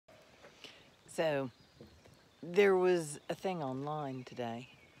So there was a thing online today,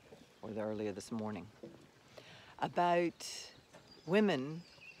 or earlier this morning, about women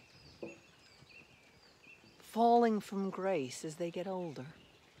falling from grace as they get older.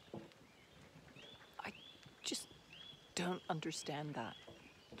 I just don't understand that.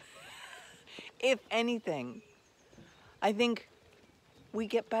 If anything, I think we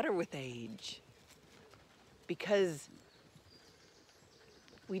get better with age because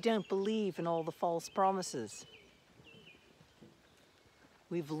we don't believe in all the false promises.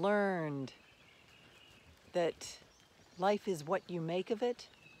 We've learned that life is what you make of it,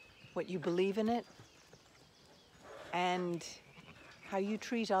 what you believe in it, and how you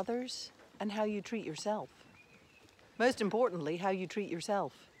treat others and how you treat yourself. Most importantly, how you treat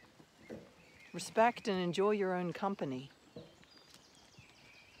yourself. Respect and enjoy your own company.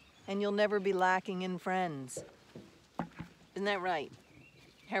 And you'll never be lacking in friends. Isn't that right?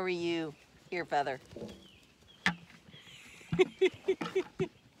 How are you, ear feather?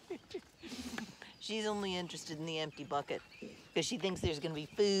 She's only interested in the empty bucket because she thinks there's going to be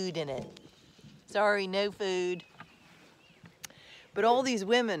food in it. Sorry, no food. But all these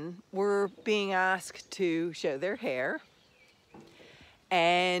women were being asked to show their hair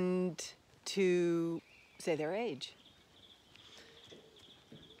and to say their age.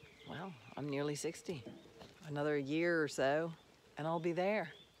 Well, I'm nearly 60. Another year or so, and I'll be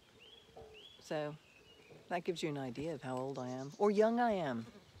there. So that gives you an idea of how old I am, or young I am.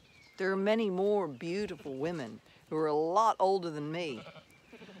 There are many more beautiful women who are a lot older than me.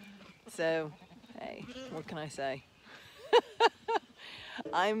 So, hey, what can I say?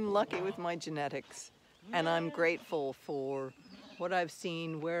 I'm lucky with my genetics, and I'm grateful for what I've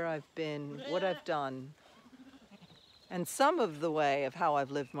seen, where I've been, what I've done, and some of the way of how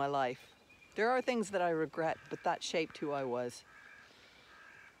I've lived my life. There are things that I regret, but that shaped who I was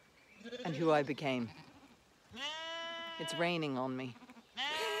and who I became. It's raining on me.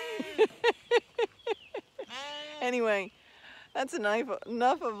 Anyway, that's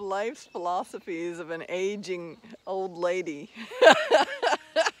enough of life's philosophies of an aging old lady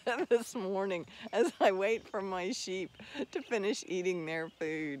this morning as I wait for my sheep to finish eating their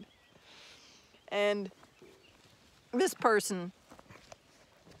food. And this person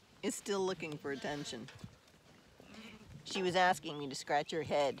is still looking for attention. She was asking me to scratch her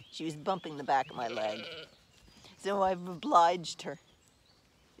head. She was bumping the back of my leg. So I've obliged her.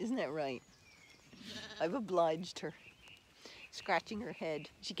 Isn't that right? I've obliged her. Scratching her head.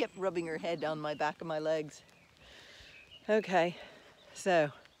 She kept rubbing her head on my back of my legs. Okay, so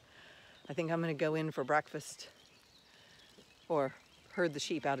I think I'm gonna go in for breakfast, or herd the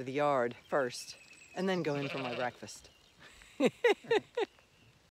sheep out of the yard first, and then go in for my breakfast.